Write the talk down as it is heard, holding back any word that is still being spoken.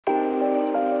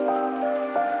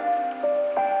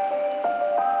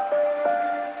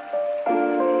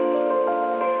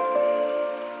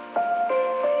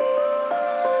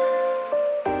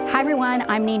Hi everyone,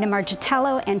 I'm Nina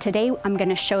Margitello, and today I'm going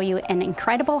to show you an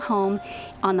incredible home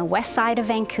on the west side of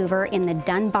Vancouver in the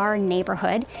Dunbar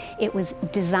neighborhood. It was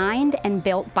designed and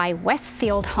built by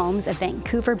Westfield Homes, a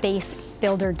Vancouver-based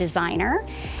builder designer.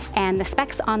 And the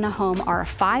specs on the home are a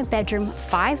 5-bedroom,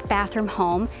 5-bathroom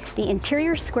home. The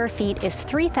interior square feet is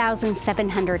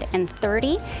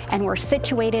 3,730, and we're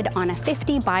situated on a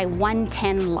 50 by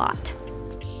 110 lot.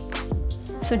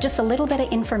 So just a little bit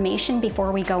of information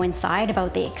before we go inside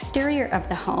about the exterior of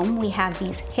the home. We have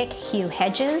these hick hue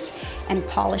hedges and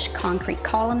polished concrete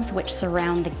columns which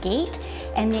surround the gate,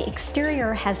 and the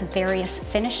exterior has various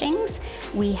finishings.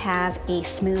 We have a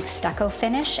smooth stucco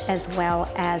finish as well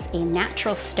as a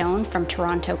natural stone from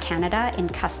Toronto, Canada in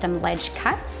custom ledge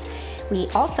cuts. We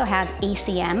also have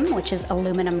ACM, which is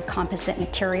aluminum composite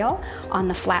material, on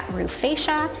the flat roof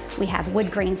fascia. We have wood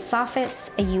grain soffits,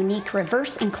 a unique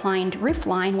reverse inclined roof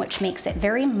line, which makes it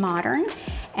very modern.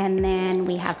 And then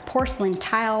we have porcelain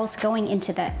tiles going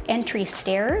into the entry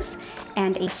stairs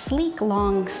and a sleek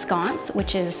long sconce,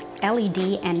 which is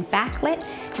LED and backlit.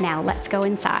 Now let's go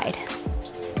inside.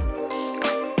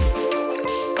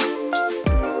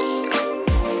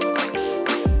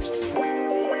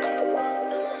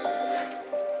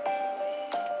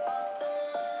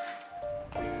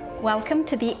 Welcome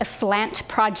to the Aslant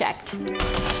Project.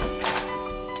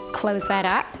 Close that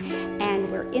up,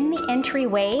 and we're in the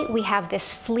entryway. We have this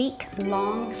sleek,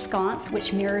 long sconce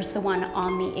which mirrors the one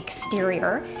on the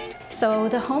exterior. So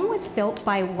the home was built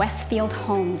by Westfield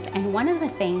Homes, and one of the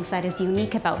things that is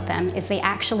unique about them is they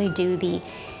actually do the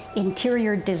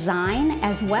interior design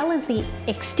as well as the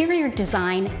exterior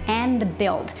design and the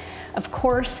build. Of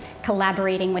course,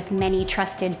 collaborating with many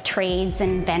trusted trades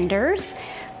and vendors.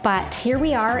 But here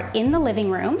we are in the living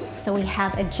room. So we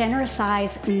have a generous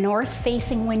size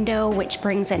north-facing window, which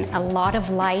brings in a lot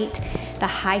of light. The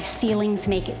high ceilings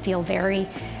make it feel very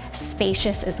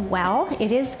spacious as well.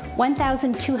 It is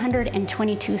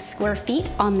 1,222 square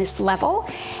feet on this level.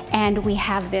 And we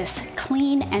have this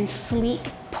clean and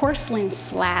sleek porcelain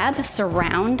slab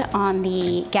surround on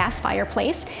the gas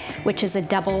fireplace, which is a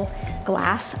double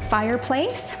glass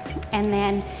fireplace. And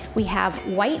then we have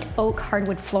white oak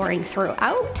hardwood flooring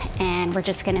throughout, and we're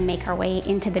just gonna make our way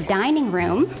into the dining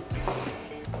room.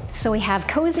 So we have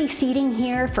cozy seating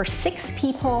here for 6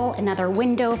 people, another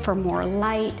window for more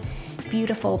light,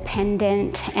 beautiful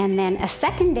pendant, and then a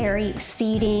secondary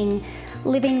seating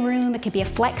living room. It could be a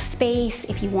flex space.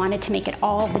 If you wanted to make it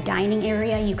all the dining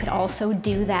area, you could also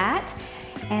do that.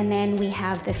 And then we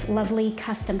have this lovely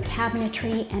custom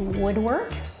cabinetry and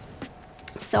woodwork.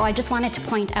 So I just wanted to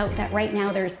point out that right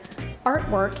now there's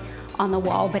artwork on the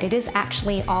wall, but it is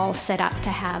actually all set up to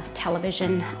have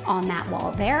television on that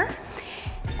wall there.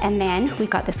 And then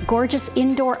we've got this gorgeous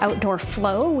indoor-outdoor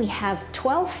flow. We have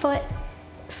 12-foot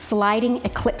sliding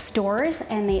eclipse doors,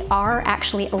 and they are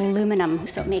actually aluminum,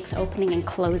 so it makes opening and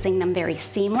closing them very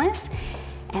seamless.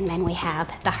 And then we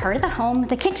have the heart of the home,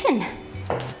 the kitchen.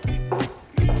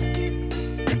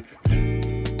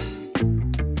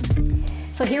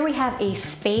 So here we have a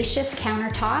spacious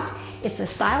countertop. It's a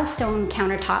Silestone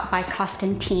countertop by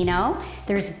Costentino.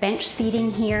 There's bench seating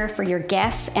here for your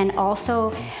guests, and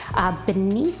also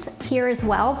beneath here as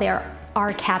well, there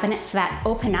are cabinets that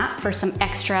open up for some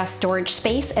extra storage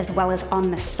space, as well as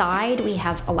on the side we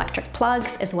have electric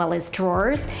plugs as well as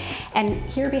drawers. And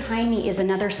here behind me is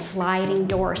another sliding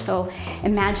door. So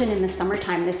imagine in the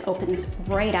summertime this opens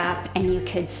right up and you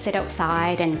could sit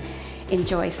outside and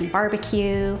enjoy some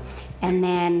barbecue. And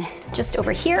then just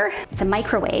over here, it's a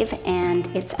microwave, and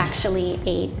it's actually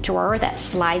a drawer that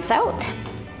slides out.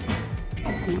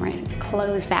 And we're gonna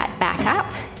close that back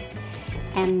up.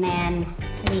 And then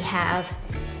we have,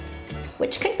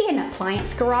 which could be an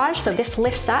appliance garage. So this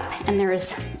lifts up, and there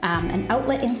is an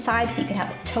outlet inside, so you could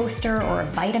have a toaster or a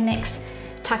Vitamix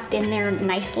tucked in there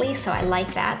nicely. So I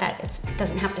like that it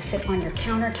doesn't have to sit on your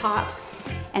countertop.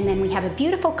 And then we have a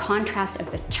beautiful contrast of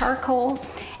the charcoal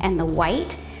and the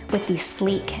white with these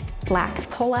sleek black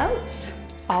pullouts,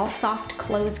 all soft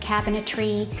close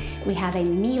cabinetry. We have a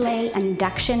Miele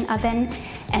induction oven,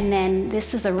 and then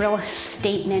this is a real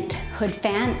statement hood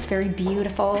fan. It's very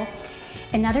beautiful.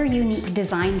 Another unique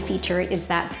design feature is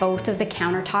that both of the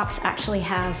countertops actually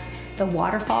have the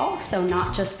waterfall, so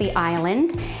not just the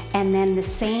island. And then the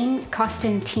same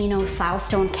Costentino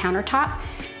Silestone countertop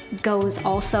goes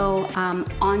also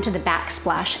onto the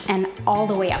backsplash and all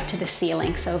the way up to the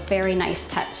ceiling, so very nice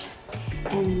touch.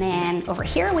 And then over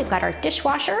here we've got our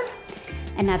dishwasher,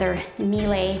 another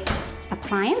Miele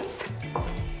appliance,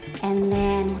 and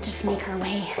then we'll just make our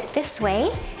way this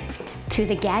way to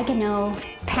the Gaggenau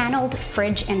paneled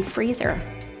fridge and freezer.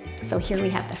 So here we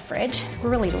have the fridge,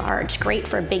 really large, great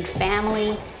for a big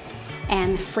family,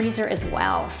 and the freezer as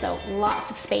well. So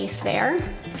lots of space there.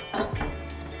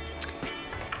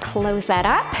 Close that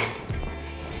up.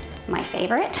 My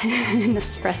favorite, an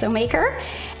espresso maker,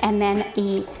 and then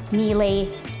a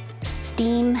Miele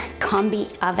steam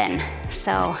combi oven.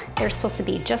 So they're supposed to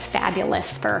be just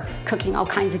fabulous for cooking all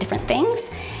kinds of different things.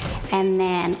 And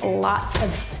then lots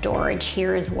of storage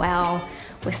here as well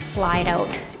with slide out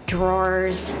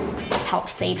drawers, help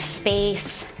save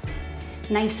space,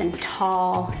 nice and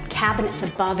tall, cabinets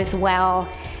above as well.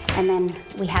 And then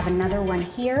we have another one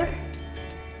here.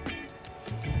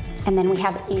 And then we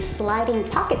have a sliding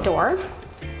pocket door,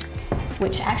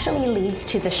 which actually leads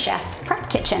to the chef prep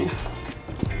kitchen.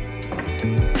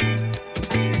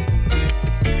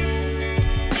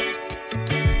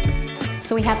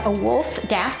 So we have a Wolf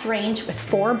gas range with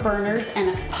 4 burners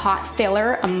and a pot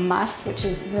filler, a must, which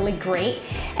is really great.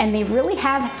 And they really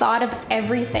have thought of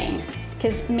everything,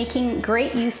 because making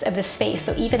great use of the space.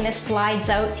 So even this slides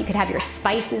out, so you could have your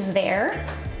spices there.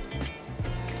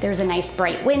 There's a nice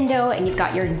bright window, and you've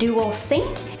got your dual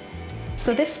sink.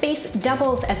 So this space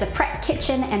doubles as a prep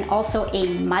kitchen and also a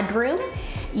mudroom.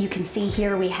 You can see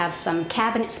here we have some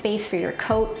cabinet space for your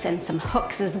coats and some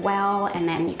hooks as well, and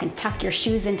then you can tuck your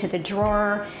shoes into the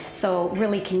drawer. So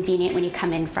really convenient when you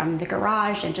come in from the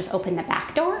garage and just open the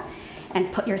back door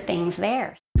and put your things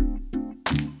there.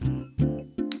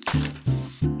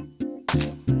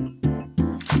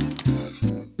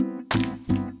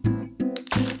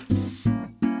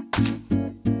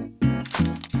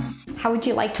 How would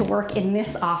you like to work in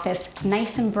this office?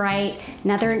 Nice and bright,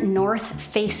 another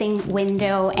north-facing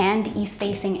window and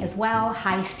east-facing as well,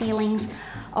 high ceilings,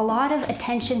 a lot of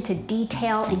attention to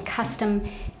detail and custom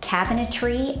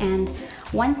cabinetry. And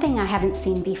one thing I haven't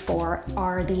seen before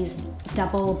are these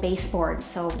double baseboards.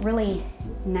 So really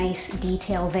nice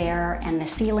detail there, and the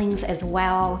ceilings as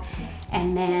well.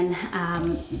 And then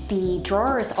the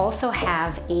drawers also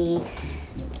have a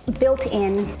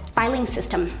built-in filing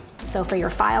system. So for your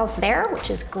files there, which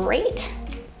is great.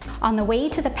 On the way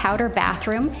to the powder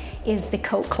bathroom is the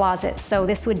coat closet. So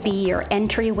this would be your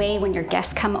entryway when your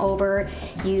guests come over.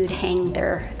 You'd hang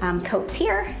their coats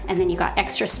here, and then you got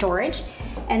extra storage.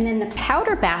 And then the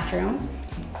powder bathroom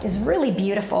is really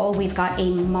beautiful. We've got a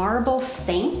marble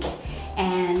sink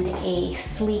and a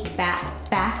sleek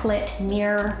backlit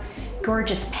mirror,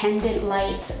 gorgeous pendant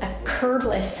lights, a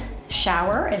curbless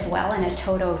shower as well, and a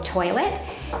Toto toilet.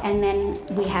 And then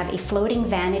we have a floating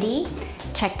vanity.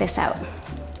 Check this out.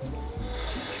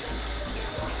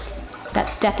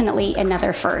 That's definitely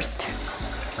another first.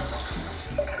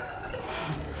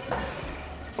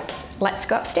 Let's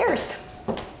go upstairs.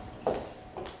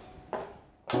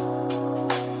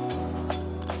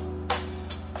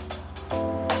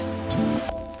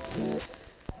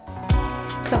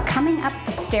 So coming up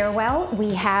the stairwell,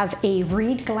 we have a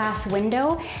reed glass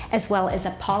window as well as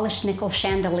a polished nickel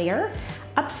chandelier.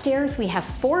 Upstairs, we have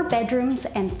 4 bedrooms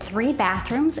and 3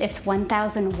 bathrooms. It's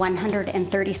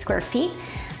 1,130 square feet.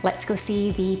 Let's go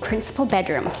see the principal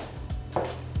bedroom.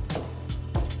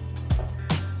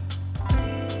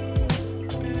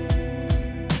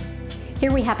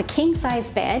 Here we have a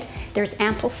king-size bed. There's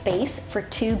ample space for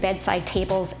 2 bedside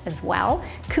tables as well.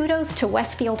 Kudos to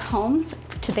Westfield Homes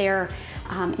to their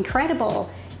incredible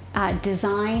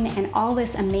design and all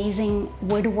this amazing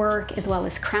woodwork as well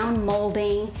as crown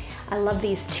molding. I love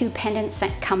these 2 pendants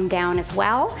that come down as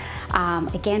well.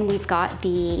 Again, we've got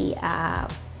the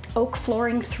oak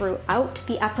flooring throughout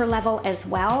the upper level as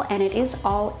well, and it is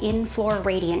all in-floor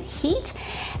radiant heat.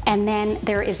 And then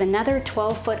there is another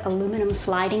 12-foot aluminum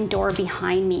sliding door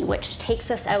behind me, which takes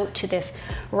us out to this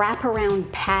wraparound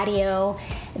patio.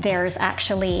 There's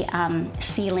actually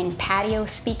ceiling patio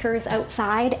speakers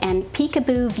outside and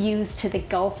peekaboo views to the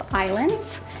Gulf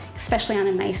Islands, especially on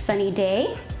a nice sunny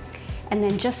day. And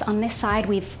then just on this side,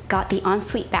 we've got the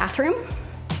ensuite bathroom.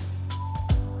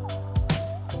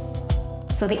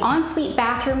 So the ensuite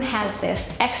bathroom has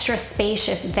this extra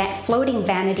spacious floating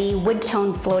vanity, wood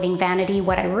tone floating vanity.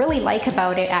 What I really like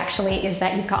about it actually is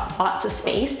that you've got lots of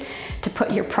space to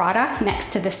put your product next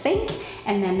to the sink.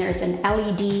 And then there's an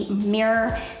LED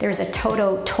mirror, there's a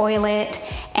Toto toilet,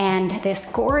 and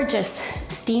this gorgeous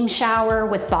steam shower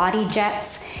with body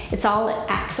jets. It's all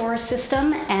Axor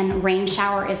system and rain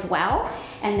shower as well.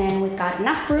 And then we've got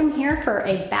enough room here for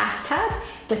a bathtub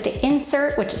with the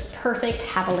insert, which is perfect.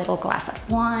 Have a little glass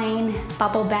of wine,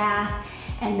 bubble bath,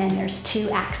 and then there's 2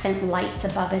 accent lights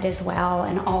above it as well,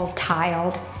 and all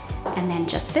tiled. And then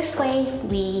just this way,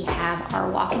 we have our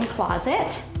walk-in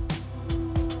closet.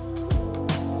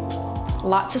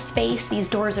 lots of space. These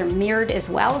doors are mirrored as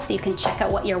well, so you can check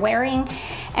out what you're wearing.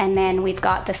 And then we've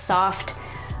got the soft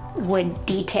wood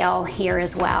detail here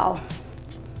as well.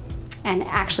 And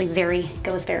actually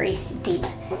goes very deep.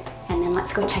 And then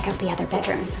let's go check out the other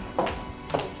bedrooms.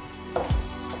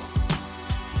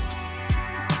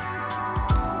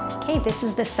 Okay, this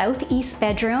is the southeast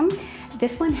bedroom.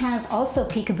 This one has also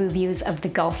peekaboo views of the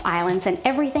Gulf Islands, and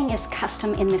everything is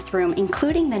custom in this room,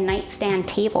 including the nightstand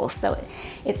table. So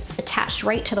it's attached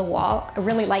right to the wall. I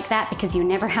really like that because you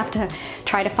never have to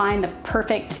try to find the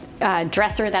perfect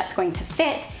dresser that's going to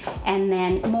fit. And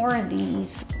then more of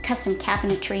these custom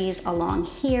cabinetries along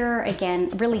here. Again,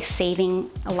 really saving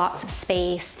lots of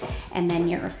space. And then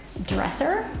your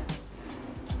dresser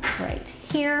right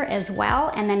here as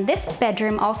well. And then this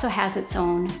bedroom also has its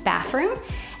own bathroom.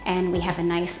 And we have a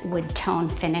nice wood tone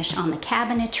finish on the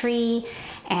cabinetry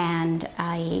and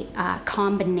a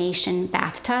combination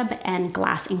bathtub and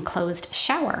glass enclosed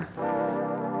shower.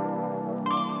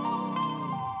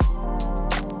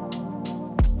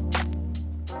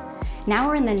 Now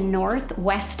we're in the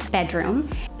northwest bedroom.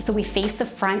 So we face the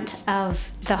front of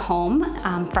the home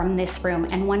from this room.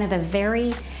 And one of the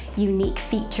very unique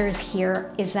features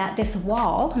here is that this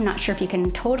wall, I'm not sure if you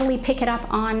can totally pick it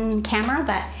up on camera,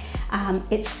 but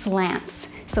it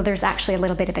slants. So there's actually a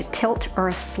little bit of a tilt or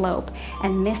a slope.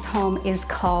 And this home is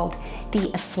called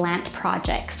the Aslant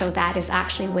Project. So that is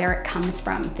actually where it comes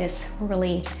from. This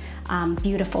really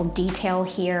beautiful detail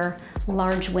here,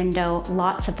 large window,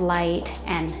 lots of light,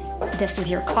 and this is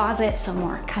your closet, so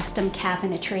more custom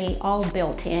cabinetry, all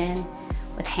built in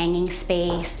with hanging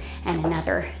space and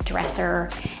another dresser.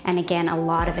 And again, a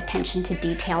lot of attention to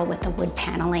detail with the wood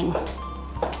paneling.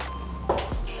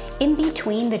 In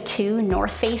between the two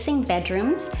north-facing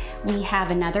bedrooms, we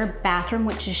have another bathroom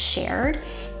which is shared.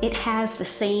 It has the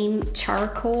same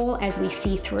charcoal as we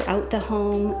see throughout the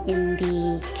home in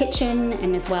the kitchen,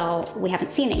 and as well, we haven't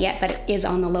seen it yet, but it is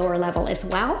on the lower level as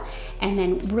well. And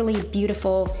then really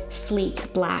beautiful,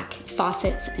 sleek black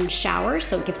faucets and showers,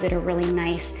 so it gives it a really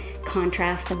nice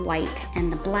contrast, the white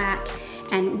and the black.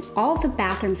 And all the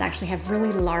bathrooms actually have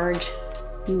really large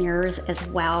mirrors as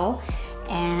well,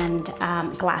 and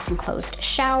glass enclosed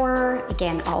shower,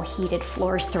 again, all heated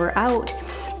floors throughout.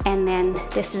 And then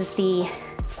this is the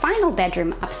final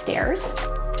bedroom upstairs.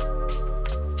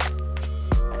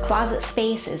 The closet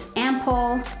space is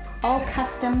ample, all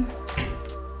custom.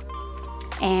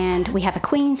 And we have a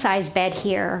queen size bed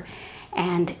here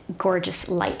and gorgeous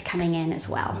light coming in as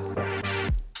well.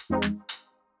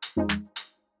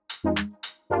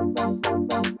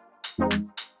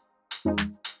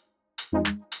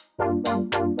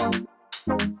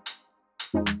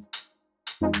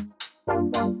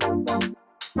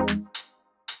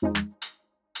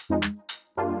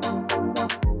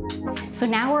 So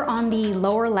now we're on the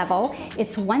lower level.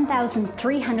 It's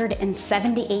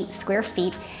 1,378 square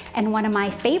feet. And one of my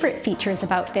favorite features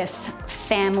about this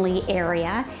family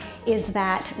area is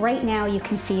that right now you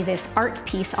can see this art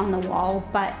piece on the wall,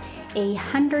 but a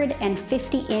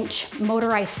 150-inch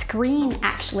motorized screen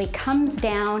actually comes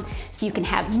down so you can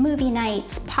have movie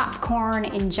nights, popcorn,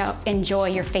 enjoy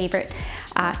your favorite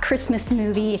Christmas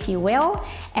movie, if you will.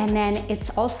 And then it's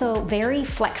also very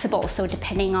flexible, so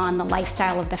depending on the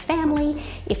lifestyle of the family,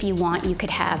 if you want, you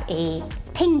could have a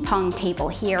ping pong table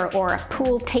here or a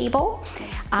pool table.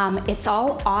 It's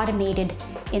all automated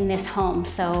in this home,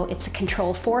 so it's a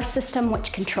Control 4 system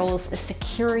which controls the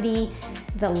security,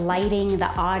 the lighting, the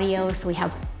audio. So we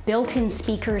have built-in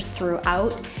speakers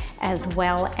throughout, as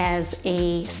well as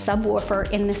a subwoofer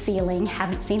in the ceiling.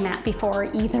 Haven't seen that before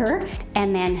either.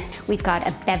 And then we've got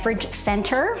a beverage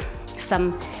center,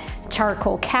 some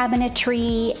charcoal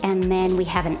cabinetry, and then we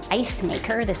have an ice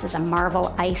maker. This is a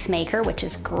Marvel ice maker, which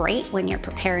is great when you're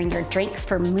preparing your drinks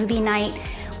for movie night.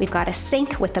 We've got a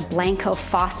sink with a Blanco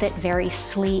faucet, very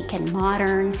sleek and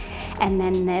modern, and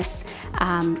then this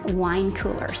wine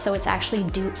cooler. So it's actually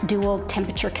dual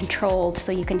temperature controlled,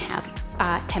 so you can have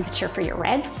temperature for your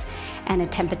reds and a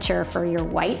temperature for your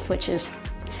whites, which is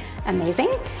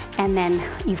amazing. And then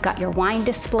you've got your wine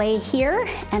display here,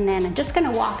 and then I'm just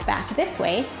gonna walk back this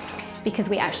way because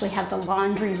we actually have the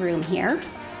laundry room here.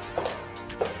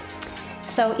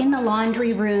 So in the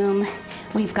laundry room,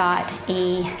 we've got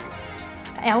a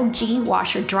LG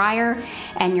washer dryer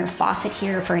and your faucet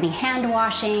here for any hand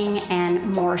washing,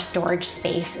 and more storage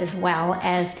space, as well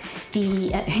as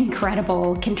the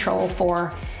incredible Control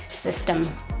 4 system.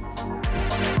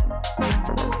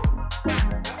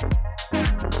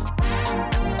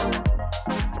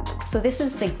 So this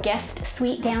is the guest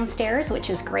suite downstairs,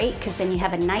 which is great because then you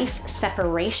have a nice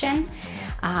separation.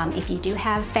 if you do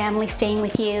have family staying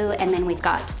with you. And then we've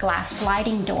got glass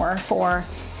sliding door for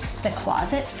the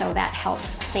closet, so that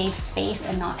helps save space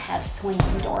and not have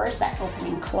swinging doors that open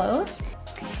and close.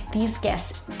 These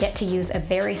guests get to use a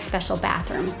very special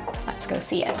bathroom. Let's go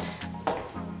see it.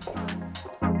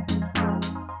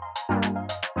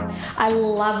 I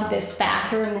love this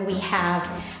bathroom. We have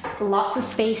lots of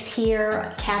space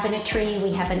here, cabinetry.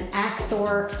 We have an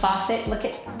Axor faucet. Look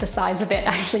at the size of it.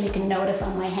 Actually, you can notice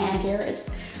on my hand here, it's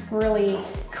really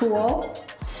cool.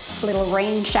 Little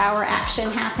rain shower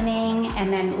action happening,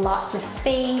 and then lots of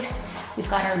space. We've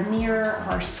got our mirror,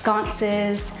 our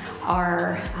sconces,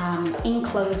 our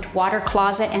enclosed water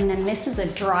closet, and then this is a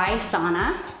dry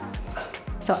sauna.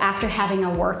 So after having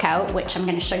a workout, which I'm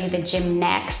going to show you the gym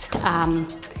next,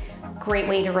 great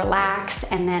way to relax.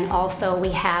 And then also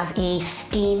we have a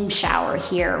steam shower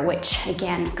here, which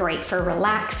again, great for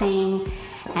relaxing,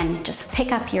 and just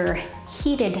pick up your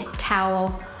heated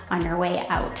towel on your way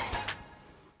out.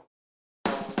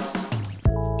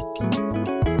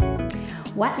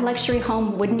 What luxury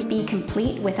home wouldn't be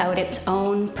complete without its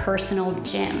own personal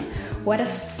gym? What a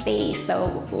space.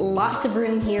 So lots of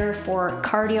room here for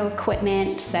cardio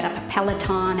equipment, set up a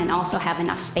Peloton, and also have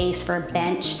enough space for a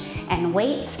bench and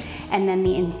weights. And then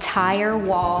the entire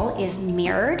wall is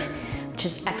mirrored, which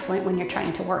is excellent when you're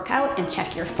trying to work out and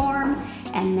check your form.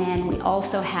 And then we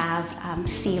also have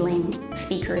ceiling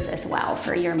speakers as well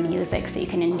for your music, so you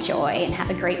can enjoy and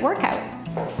have a great workout.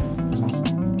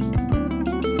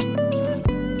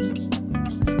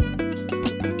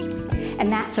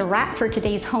 And that's a wrap for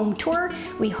today's home tour.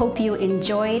 We hope you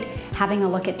enjoyed having a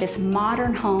look at this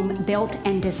modern home built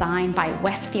and designed by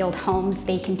Westfield Homes.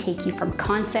 They can take you from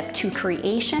concept to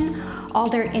creation. All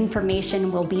their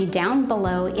information will be down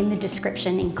below in the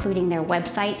description, including their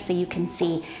website, so you can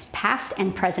see past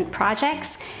and present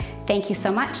projects. Thank you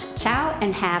so much. Ciao,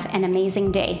 and have an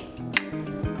amazing day.